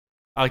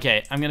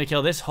Okay, I'm going to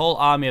kill this whole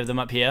army of them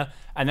up here,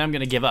 and then I'm going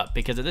to give up,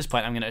 because at this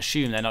point I'm going to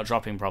assume they're not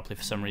dropping properly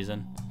for some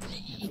reason.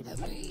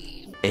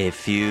 A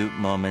few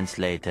moments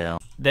later.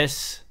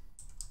 This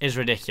is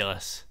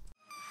ridiculous.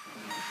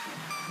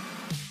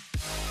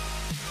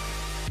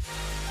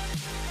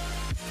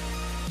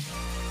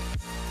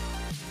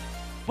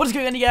 What is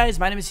going on, you guys?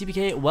 My name is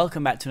Seapeekay.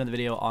 Welcome back to another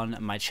video on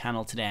my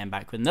channel. Today I'm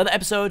back with another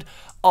episode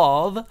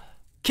of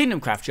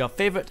Kingdomcraft, your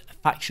favorite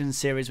faction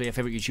series where your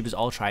favorite YouTubers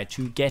all try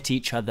to get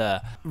each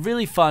other.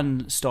 Really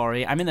fun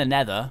story. I'm in the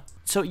Nether.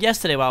 So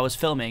yesterday while I was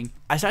filming,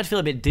 I started to feel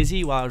a bit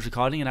dizzy while I was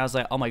recording, and I was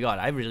like, oh my god,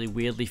 I really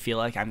weirdly feel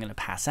like I'm going to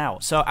pass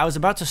out. So I was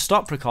about to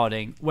stop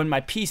recording when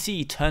my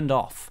PC turned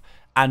off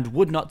and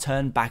would not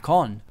turn back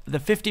on. The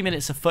 50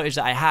 minutes of footage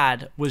that I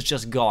had was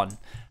just gone.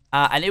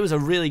 And it was a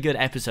really good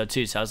episode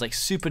too, so I was like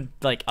super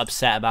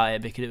upset about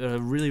it because it was a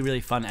really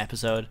fun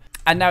episode.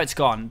 And now it's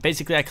gone.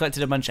 Basically, I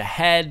collected a bunch of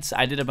heads,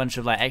 I did a bunch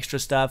of extra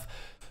stuff.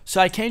 So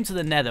I came to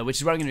the Nether, which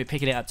is where I'm going to be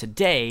picking it up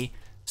today,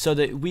 so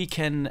that we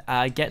can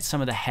get some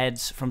of the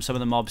heads from some of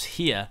the mobs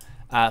here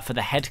for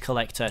the head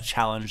collector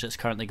challenge that's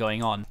currently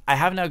going on. I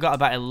have now got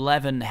about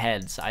 11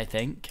 heads, I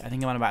think. I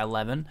think I'm on about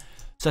 11.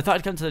 So I thought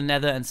I'd come to the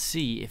Nether and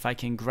see if I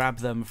can grab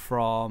them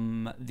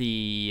from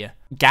the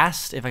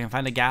ghast, if I can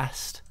find a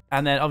ghast.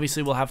 And then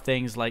obviously we'll have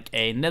things like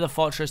a nether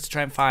fortress to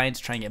try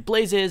and get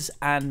blazes,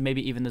 and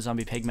maybe even the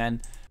zombie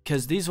pigmen,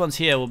 because these ones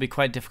here will be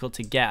quite difficult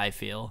to get, I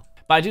feel.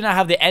 But I do now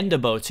have the ender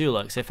bow too,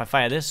 look, so if I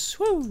fire this,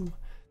 woo,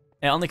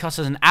 it only costs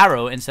us an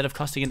arrow instead of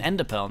costing an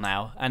ender pearl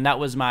now. And that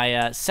was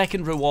my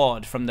second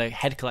reward from the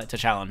head collector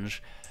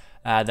challenge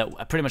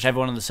that pretty much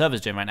everyone on the server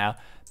is doing right now.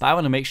 But I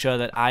want to make sure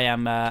that I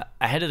am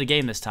ahead of the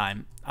game this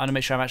time. I want to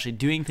make sure I'm actually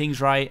doing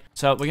things right.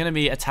 So we're going to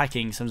be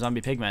attacking some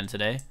zombie pigmen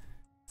today.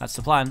 That's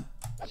the plan.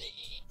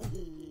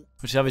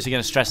 Which is obviously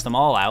going to stress them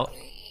all out.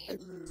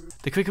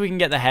 The quicker we can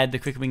get the head, the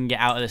quicker we can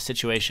get out of this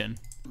situation.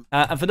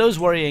 And for those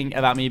worrying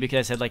about me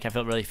because I said I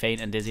felt really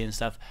faint and dizzy and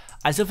stuff,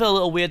 I still feel a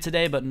little weird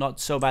today, but not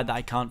so bad that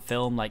I can't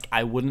film.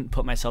 I wouldn't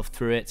put myself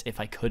through it if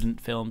I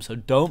couldn't film, so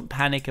don't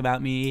panic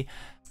about me.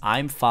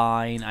 I'm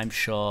fine, I'm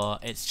sure.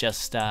 It's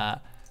just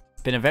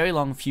been a very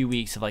long few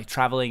weeks of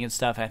traveling and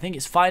stuff, and I think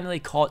it's finally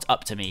caught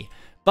up to me.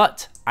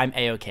 But I'm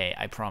a-okay,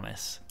 I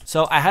promise.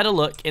 So I had a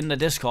look in the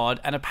Discord,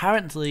 and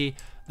apparently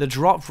the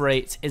drop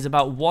rate is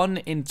about 1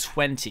 in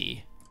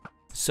 20.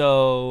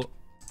 So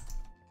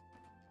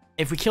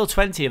if we kill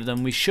 20 of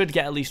them, we should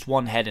get at least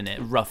one head in it,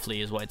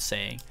 roughly is what it's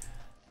saying.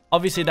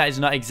 Obviously that is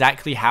not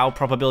exactly how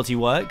probability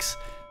works.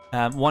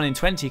 1 in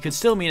 20 could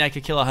still mean I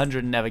could kill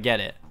 100 and never get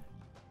it.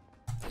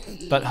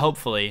 But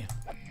hopefully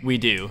we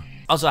do.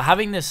 Also,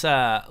 having this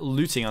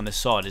looting on this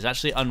sword is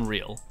actually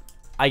unreal.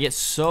 I get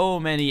so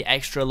many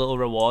extra little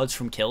rewards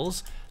from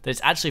kills that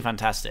it's actually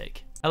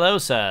fantastic. Hello,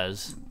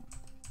 sirs.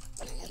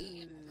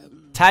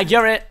 Tag,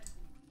 you're it.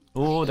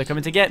 Oh, they're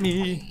coming to get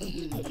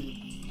me.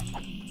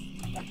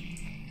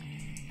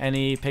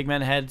 Any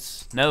pigmen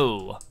heads?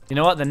 No. You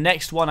know what? The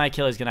next one I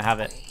kill is going to have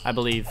it, I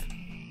believe.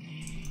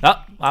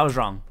 Oh, I was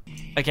wrong.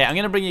 Okay, I'm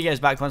going to bring you guys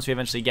back once we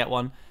eventually get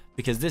one,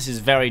 because this is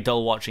very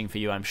dull watching for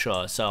you, I'm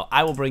sure. So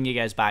I will bring you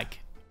guys back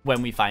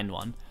when we find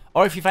one.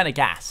 Or if you find a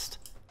ghast.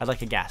 I'd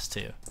like a ghast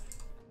too.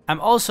 I'm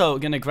also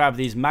going to grab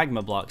these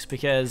magma blocks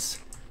because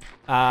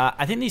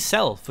I think these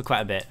sell for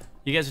quite a bit.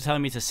 You guys are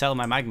telling me to sell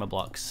my magma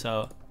blocks,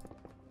 so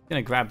I'm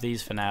going to grab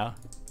these for now.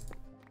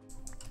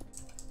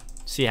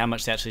 See how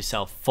much they actually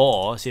sell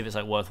for, see if it's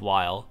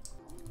worthwhile.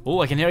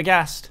 Oh, I can hear a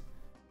ghast.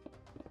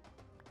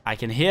 I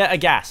can hear a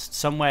ghast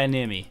somewhere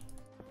near me.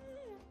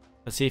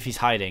 Let's see if he's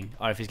hiding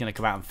or if he's going to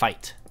come out and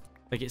fight.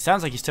 It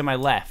sounds like he's to my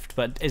left,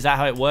 but is that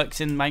how it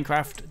works in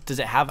Minecraft? Does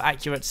it have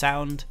accurate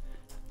sound?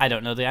 I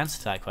don't know the answer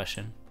to that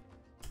question.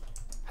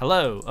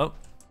 Hello. Oh.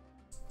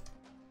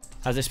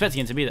 I was expecting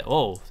him to be there.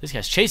 Oh, this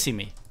guy's chasing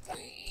me.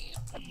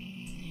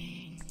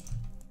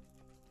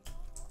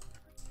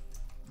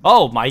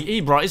 Oh,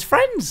 he brought his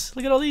friends.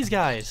 Look at all these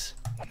guys.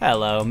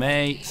 Hello,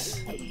 mates.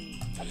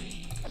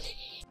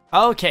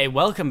 Okay,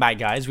 welcome back,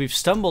 guys. We've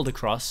stumbled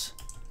across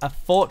a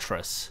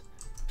fortress,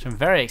 which I'm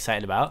very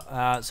excited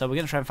about. So we're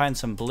going to try and find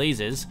some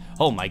blazes.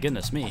 Oh, my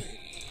goodness me.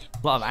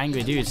 A lot of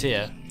angry dudes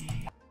here.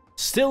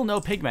 Still no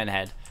pigmen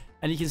head.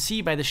 And you can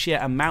see by the sheer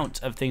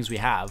amount of things we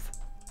have.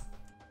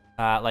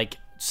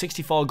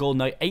 64 gold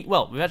nuggets.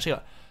 Well, we've actually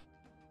got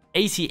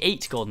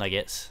 88 gold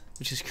nuggets,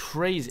 which is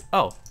crazy.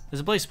 Oh,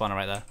 there's a blaze spawner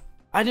right there.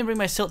 I didn't bring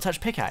my Silk Touch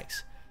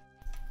pickaxe.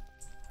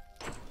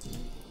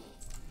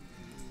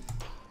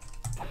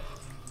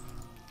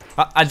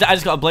 I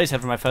just got a blaze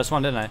head for my first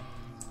one, didn't I?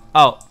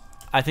 Oh,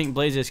 I think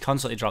blazes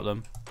constantly drop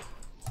them.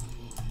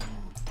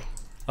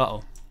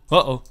 Uh-oh.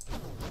 Uh-oh.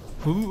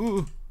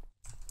 Ooh.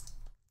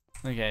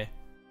 Okay.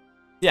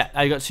 Yeah,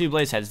 I got 2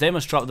 blaze heads. They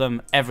must drop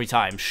them every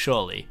time,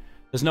 surely.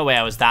 There's no way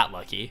I was that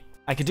lucky.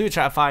 I could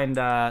try to find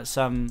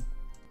some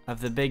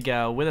of the big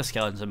wither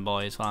skeleton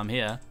boys while I'm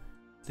here.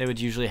 They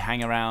would usually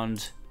hang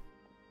around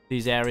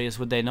these areas,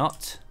 would they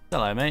not?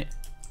 Hello, mate.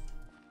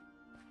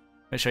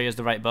 Make sure he has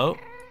the right boat.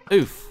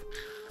 Oof.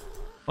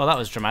 Well, that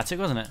was dramatic,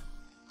 wasn't it?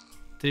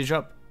 Did he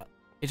drop...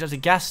 He dropped a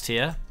ghast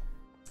here.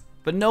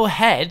 But no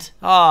head?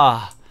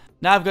 Ah.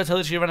 Now I've got to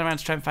literally run around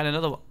to try and find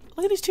another one.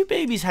 Look at these two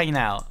babies hanging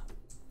out.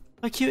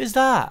 How cute is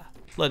that?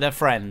 Look, they're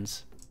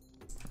friends.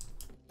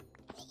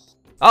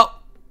 Oh!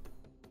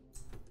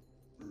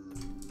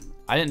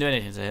 I didn't do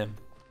anything to him.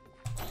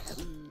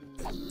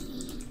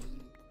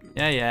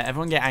 Yeah,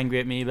 everyone get angry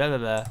at me, blah, blah,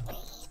 blah.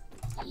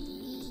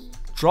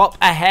 Drop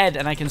a head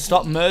and I can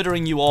stop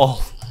murdering you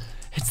all.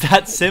 It's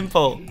that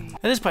simple.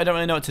 At this point, I don't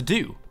really know what to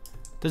do.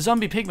 The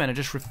zombie pigmen are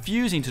just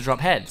refusing to drop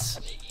heads.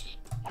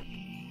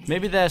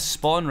 Maybe their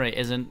spawn rate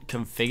isn't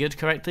configured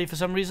correctly for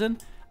some reason.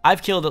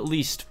 I've killed at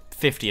least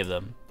 50 of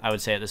them, I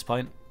would say at this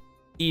point.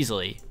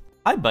 Easily.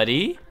 Hi,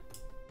 buddy.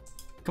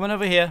 Come on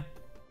over here.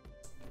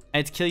 I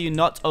need to kill you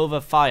not over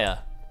fire.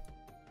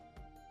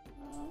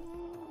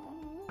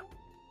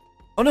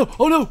 Oh no!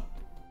 Oh no!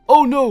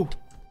 Oh no!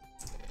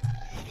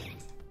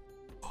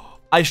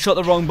 I shot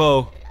the wrong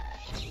bow.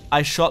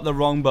 I shot the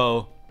wrong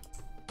bow.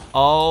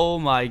 Oh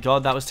my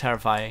god, that was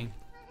terrifying.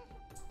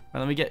 Right,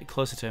 let me get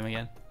closer to him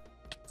again.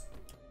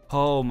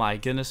 Oh my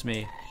goodness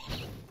me.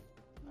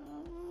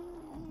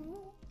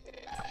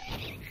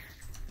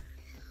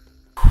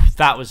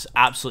 That was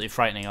absolutely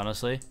frightening,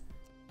 honestly.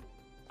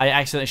 I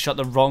accidentally shot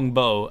the wrong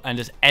bow and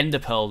just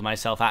enderpearled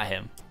myself at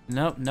him.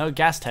 Nope, no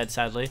gassed head,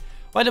 sadly.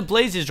 Why do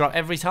blazes drop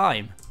every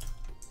time?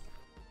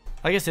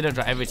 I guess they don't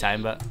drop every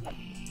time, but...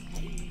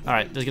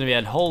 Alright, there's going to be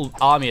a whole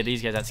army of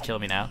these guys that have to kill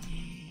me now.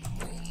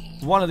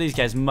 One of these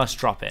guys must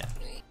drop it.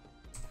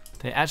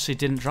 They actually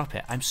didn't drop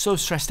it. I'm so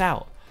stressed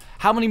out.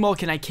 How many more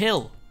can I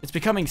kill? It's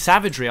becoming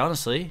savagery,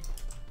 honestly.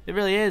 It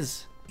really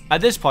is.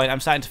 At this point, I'm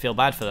starting to feel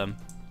bad for them.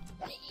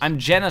 I'm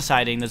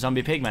genociding the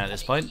zombie pigmen at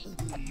this point.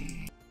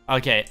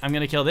 Okay, I'm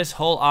going to kill this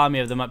whole army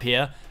of them up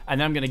here, and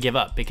then I'm going to give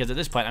up, because at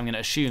this point, I'm going to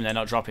assume they're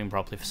not dropping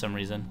properly for some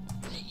reason.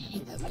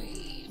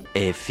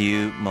 A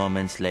few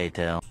moments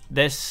later.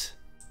 This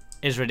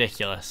is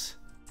ridiculous.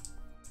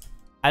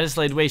 I just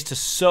laid waste to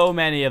so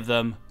many of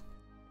them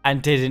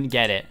and didn't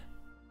get it.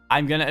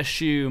 I'm going to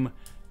assume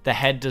the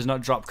head does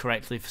not drop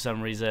correctly for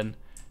some reason,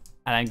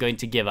 and I'm going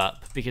to give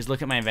up, because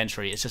look at my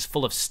inventory. It's just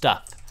full of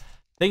stuff.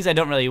 Things I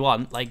don't really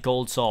want, like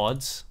gold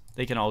swords.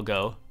 They can all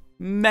go.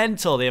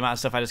 Mental, the amount of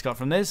stuff I just got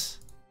from this.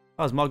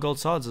 Oh, there's more gold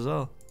swords as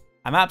well.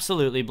 I'm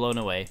absolutely blown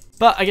away.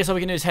 But I guess all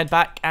we can do is head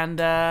back and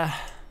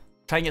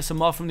try and get some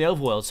more from the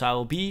overworld, so I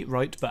will be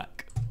right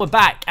back. We're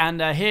back,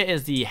 and here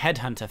is the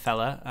headhunter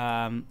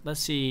fella. Let's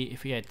see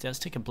if we let's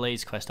take a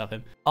blaze quest off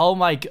him. Oh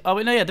my oh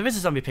wait, no, yeah, there is a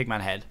zombie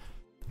pigman head.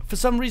 For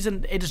some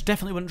reason, it just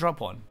definitely wouldn't drop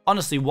one.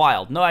 Honestly,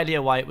 wild. No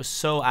idea why it was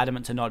so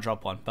adamant to not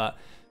drop one, but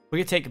we're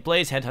gonna take a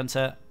blaze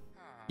headhunter.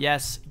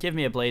 Yes, give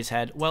me a blaze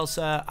head. Well,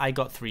 sir, I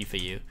got 3 for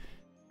you.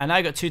 And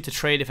I got 2 to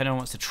trade if anyone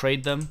wants to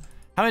trade them.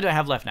 How many do I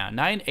have left now?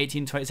 9,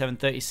 18, 27,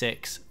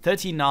 36,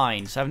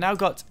 39. So I've now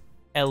got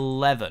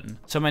 11.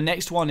 So my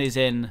next one is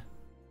in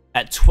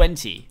at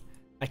 20.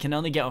 I can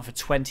only get one for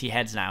 20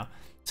 heads now.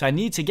 So I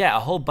need to get a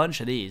whole bunch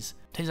of these.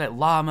 Things like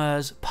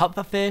llamas,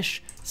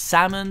 pufferfish,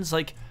 salmons.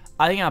 Like,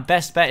 I think our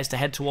best bet is to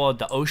head toward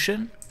the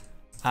ocean.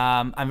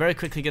 I'm very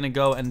quickly going to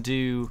go and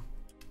do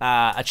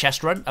a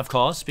chest run, of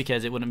course,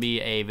 because it wouldn't be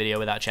a video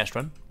without a chest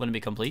run. Wouldn't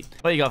be complete.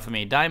 What do you got for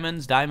me?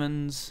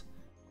 Diamonds,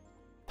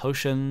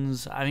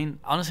 potions. I mean,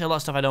 honestly, a lot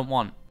of stuff I don't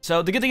want.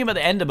 So the good thing about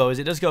the ender bow is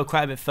it does go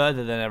quite a bit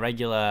further than a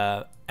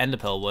regular ender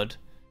pearl would.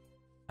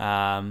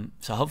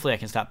 So hopefully I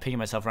can start picking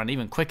myself around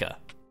even quicker.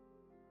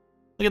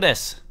 Look at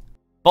this.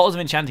 Bottles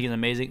of enchanting is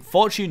amazing.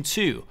 Fortune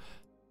 2.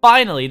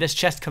 Finally, this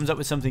chest comes up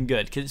with something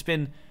good, because it's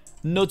been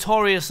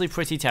notoriously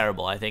pretty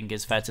terrible, I think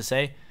is fair to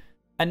say.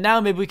 And now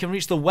maybe we can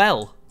reach the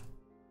well.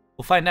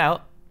 We'll find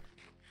out.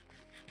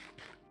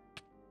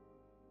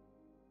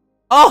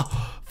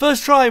 Oh!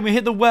 First try and we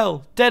hit the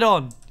well. Dead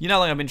on. You know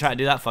how long I've been trying to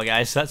do that for,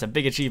 guys, so that's a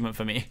big achievement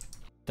for me.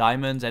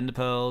 Diamonds, ender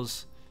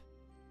pearls.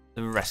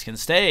 The rest can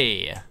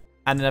stay.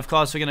 And then, of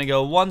course, we're going to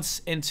go once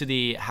into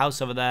the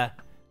house over there.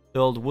 The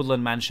old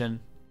woodland mansion.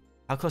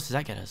 How close does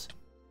that get us?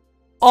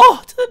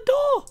 Oh, to the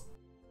door.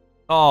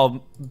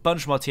 Oh,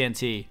 bunch more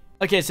TNT.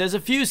 Okay, so there's a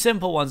few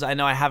simple ones that I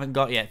know I haven't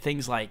got yet.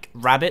 Things like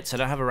rabbits. I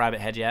don't have a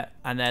rabbit head yet.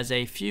 And there's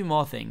a few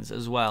more things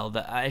as well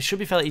that should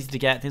be fairly easy to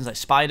get. Things like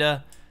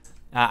spider.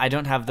 I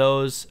don't have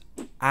those.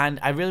 And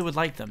I really would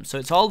like them. So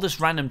it's all just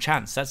random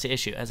chance. That's the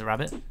issue. There's a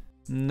rabbit.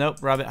 Nope,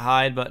 rabbit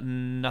hide, but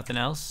nothing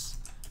else.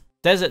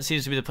 Desert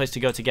seems to be the place to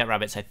go to get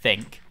rabbits, I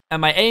think.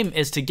 And my aim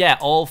is to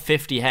get all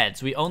 50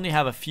 heads. We only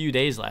have a few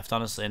days left,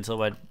 honestly, until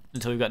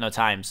we've got no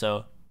time.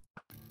 So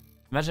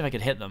imagine if I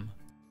could hit them.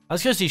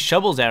 Let's go see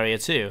Shovel's area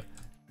too.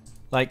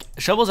 Like,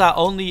 Shovel's our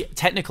only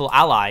technical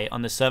ally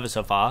on this server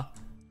so far.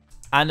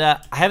 And I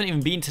haven't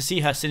even been to see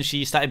her since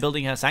she started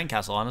building her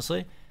sandcastle,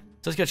 honestly.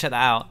 So let's go check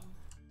that out.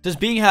 Does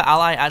being her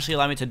ally actually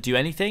allow me to do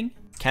anything?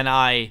 Can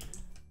I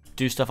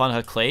do stuff on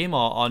her claim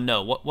or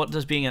no? What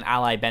does being an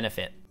ally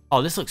benefit?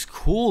 Oh, this looks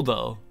cool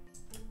though.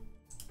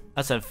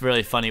 That's a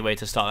really funny way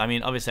to start. I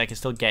mean, obviously I can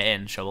still get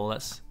in, Shovel.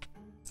 That's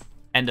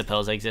ender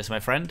pearls exist,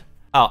 my friend.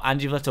 Oh,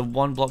 and you've left a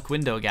 1-block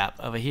window gap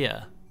over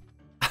here.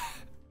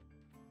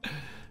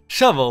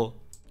 Shovel.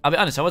 I'll be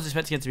honest, I was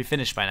expecting it to be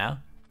finished by now.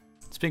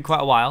 It's been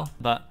quite a while,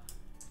 but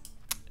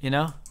you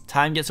know,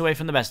 Time gets away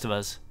from the best of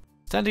us.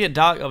 It's time to get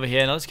dark over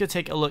here. Now let's go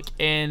take a look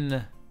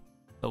in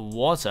the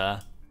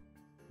water.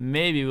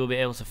 Maybe we'll be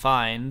able to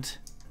find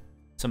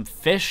some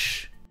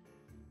fish.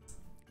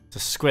 There's a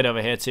squid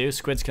over here too.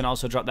 Squids can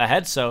also drop their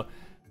heads, so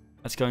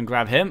let's go and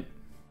grab him.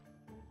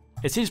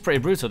 It seems pretty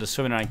brutal just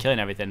swimming around killing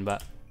everything,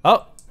 but...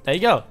 Oh, there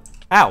you go.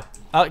 Ow.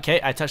 Okay,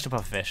 I touched a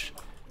pufferfish.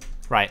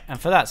 Right, and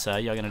for that, sir,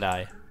 you're gonna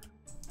die.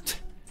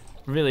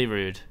 Really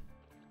rude.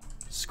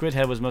 Squid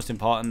head was most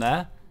important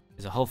there.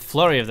 There's a whole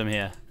flurry of them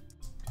here.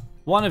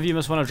 One of you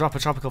must want to drop a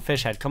tropical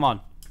fish head. Come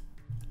on.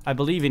 I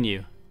believe in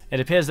you. It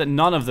appears that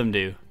none of them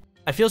do.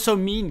 I feel so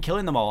mean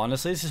killing them all,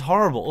 honestly. This is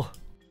horrible.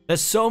 There's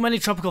so many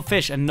tropical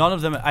fish and none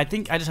of them... I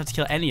think I just have to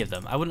kill any of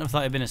them. I wouldn't have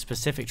thought it'd been a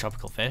specific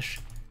tropical fish.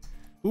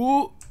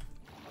 Ooh.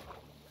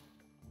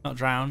 Not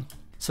drown.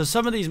 So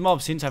some of these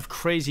mobs seem to have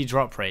crazy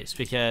drop rates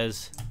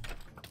because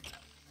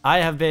I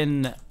have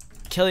been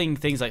killing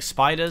things like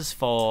spiders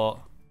for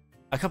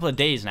a couple of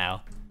days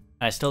now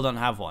and I still don't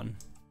have one,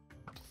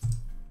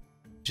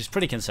 which is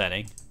pretty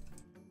concerning.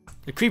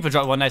 The creeper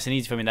dropped one nice and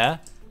easy for me there.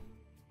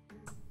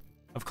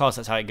 Of course,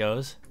 that's how it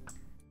goes.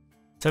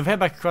 So if we head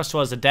back across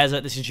towards the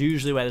desert, this is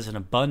usually where there's an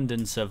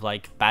abundance of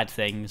like bad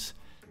things.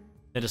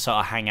 They just sort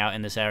of hang out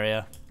in this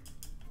area.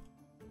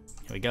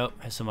 Here we go.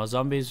 Here's some more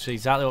zombies, which is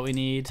exactly what we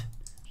need.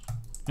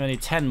 We only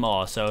need 10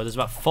 more, so there's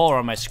about 4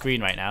 on my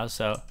screen right now,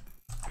 so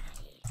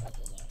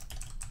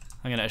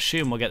I'm going to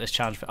assume we'll get this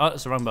challenge. Oh,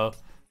 it's the wrong bow.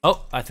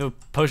 Oh, I threw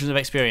potions of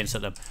experience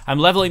at them. I'm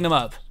leveling them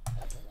up.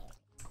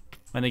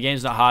 When the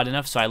game's not hard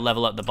enough, so I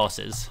level up the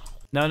bosses.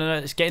 No,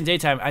 it's getting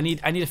daytime. I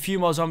need a few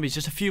more zombies,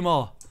 just a few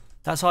more.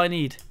 That's all I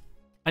need.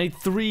 I need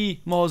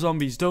 3 more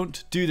zombies.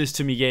 Don't do this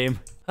to me, game.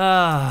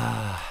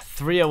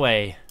 3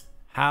 away.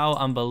 How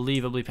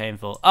unbelievably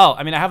painful. Oh,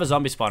 I mean, I have a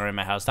zombie spawner in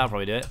my house. That'll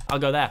probably do it. I'll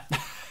go there.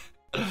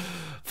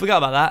 Forgot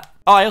about that.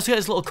 Oh, I also got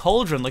this little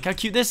cauldron. Look how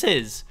cute this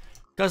is.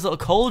 Got this little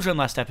cauldron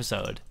last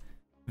episode.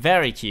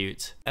 Very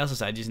cute. I also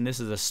started using this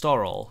as a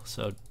store all,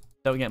 so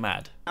don't get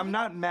mad. I'm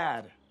not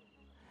mad.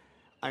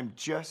 I'm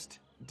just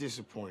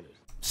disappointed.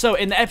 So,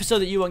 in the episode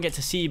that you won't get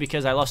to see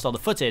because I lost all the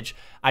footage,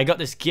 I got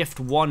this Gift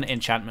 1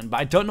 enchantment, but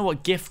I don't know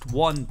what Gift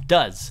 1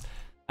 does.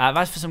 I've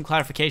asked for some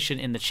clarification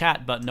in the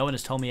chat, but no one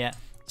has told me yet,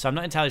 so I'm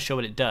not entirely sure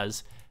what it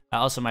does.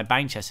 Also, my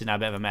bank chest is now a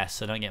bit of a mess,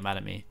 so don't get mad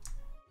at me.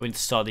 We need to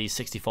store these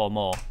 64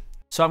 more.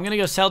 So I'm going to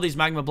go sell these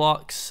magma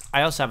blocks.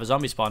 I also have a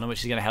zombie spawner, which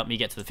is going to help me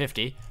get to the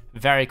 50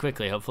 very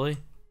quickly, hopefully.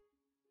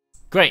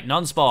 Great,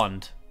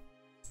 non-spawned.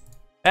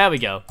 There we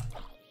go.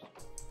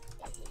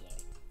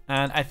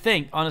 And I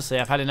think, honestly,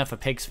 I've had enough of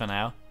pigs for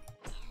now.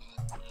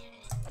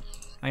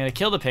 I'm going to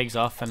kill the pigs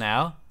off for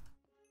now.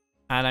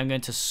 And I'm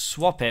going to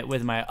swap it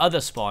with my other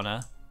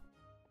spawner.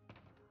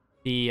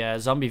 The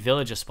zombie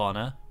villager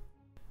spawner.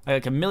 I got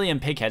like 1 million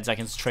pig heads I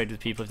can trade with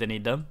people if they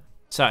need them.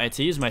 So I had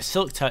to use my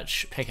Silk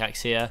Touch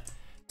pickaxe here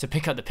to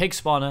pick up the pig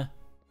spawner.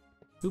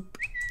 Oop.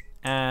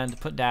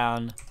 And put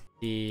down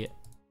the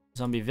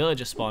zombie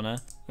villager spawner.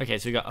 Okay,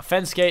 so we got a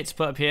fence gate to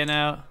put up here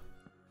now.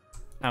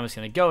 I'm just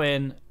going to go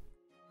in.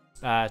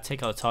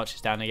 Take all the torches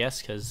down, I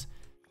guess, because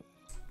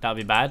that would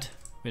be bad.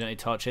 We don't need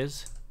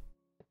torches.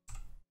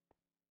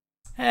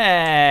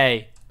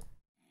 Hey!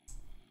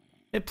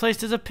 It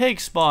placed as a pig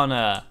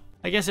spawner.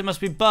 I guess it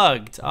must be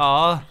bugged.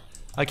 Aw.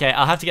 Okay,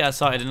 I'll have to get that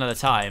sorted another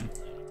time.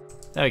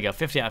 There we go,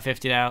 50 out of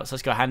 50 now. So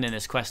let's go hand in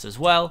this quest as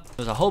well.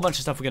 There's a whole bunch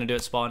of stuff we're going to do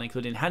at spawn,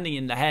 including handing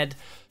in the head,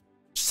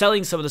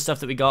 selling some of the stuff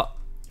that we got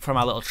from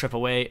our little trip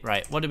away.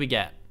 Right, what did we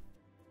get?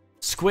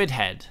 Squid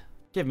head.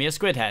 Give me a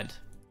squid head.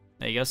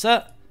 There you go,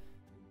 sir.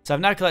 So I've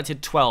now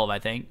collected 12, I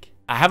think.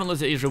 I haven't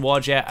looked at these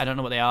rewards yet. I don't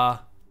know what they are.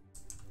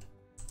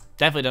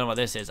 Definitely don't know what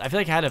this is. I feel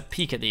like I had a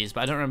peek at these,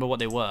 but I don't remember what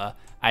they were.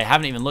 I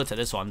haven't even looked at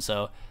this one,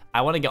 so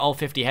I want to get all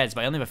 50 heads,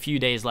 but I only have a few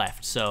days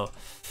left, so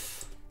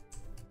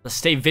let's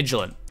stay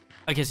vigilant.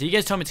 Okay, so you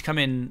guys told me to come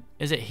in.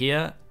 Is it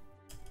here?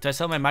 Did I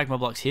sell my magma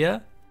blocks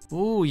here?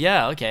 Ooh,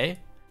 yeah, okay.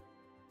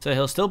 So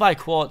he'll still buy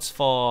quartz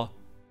for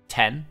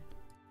 10.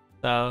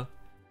 So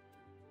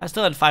I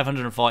still had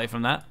 540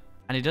 from that.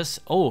 And he does,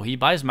 oh, he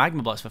buys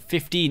magma blocks for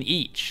 15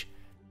 each.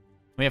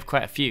 We have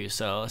quite a few,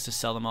 so let's just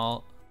sell them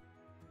all.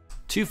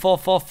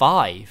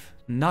 2445.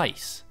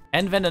 Nice.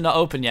 End vendor not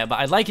open yet, but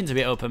I'd like him to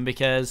be open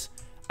because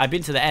I've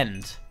been to the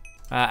end.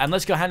 And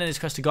let's go hand in this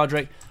quest to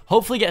Godric.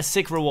 Hopefully get a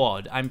sick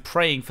reward. I'm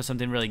praying for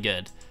something really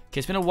good. Okay,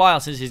 it's been a while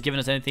since he's given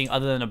us anything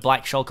other than a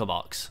black shulker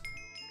box.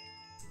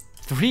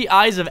 3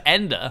 Eyes of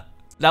Ender.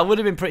 That would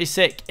have been pretty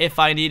sick if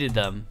I needed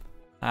them.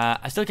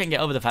 I still can't get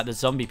over the fact that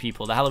zombie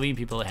people, the Halloween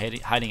people, are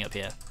hiding up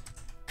here.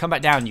 Come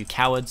back down, you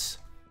cowards.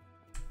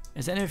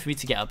 Is there any way for me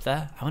to get up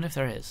there? I wonder if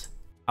there is.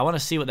 I want to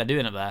see what they're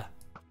doing up there.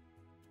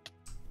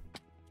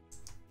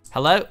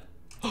 Hello?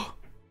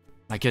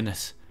 My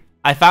goodness.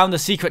 I found the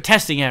secret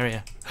testing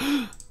area.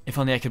 If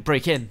only I could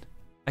break in.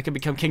 I could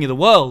become king of the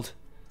world.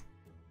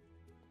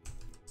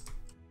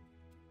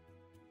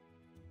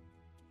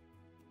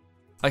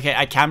 Okay,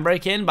 I can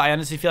break in, but I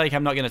honestly feel like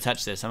I'm not going to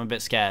touch this. I'm a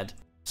bit scared.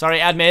 Sorry,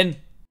 admin.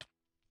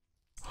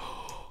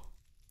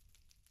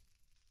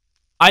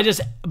 I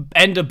just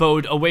ender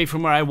bowed away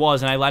from where I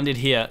was and I landed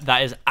here.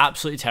 That is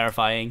absolutely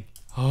terrifying.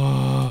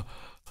 Oh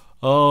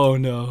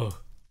no.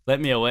 Let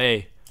me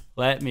away.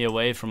 Let me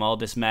away from all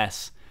this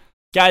mess.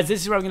 Guys,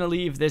 this is where I'm going to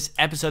leave this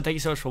episode. Thank you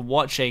so much for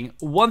watching.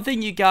 One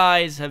thing you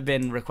guys have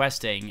been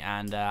requesting,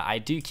 and I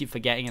do keep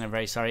forgetting, and I'm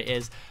very sorry,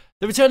 is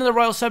the return of the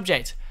royal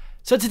subject.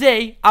 So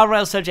today, our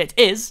royal subject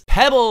is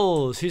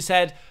Pebbles, who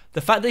said the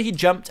fact that he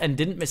jumped and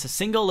didn't miss a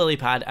single lily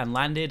pad and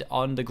landed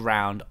on the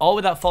ground, all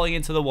without falling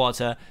into the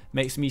water,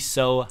 makes me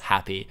so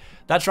happy.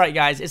 That's right,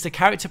 guys. It's the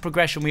character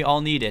progression we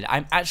all needed.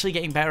 I'm actually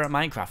getting better at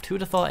Minecraft. Who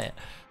would have thought it?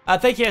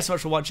 Thank you guys so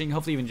much for watching.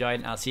 Hopefully you've enjoyed,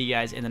 and I'll see you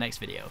guys in the next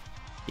video.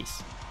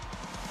 Peace.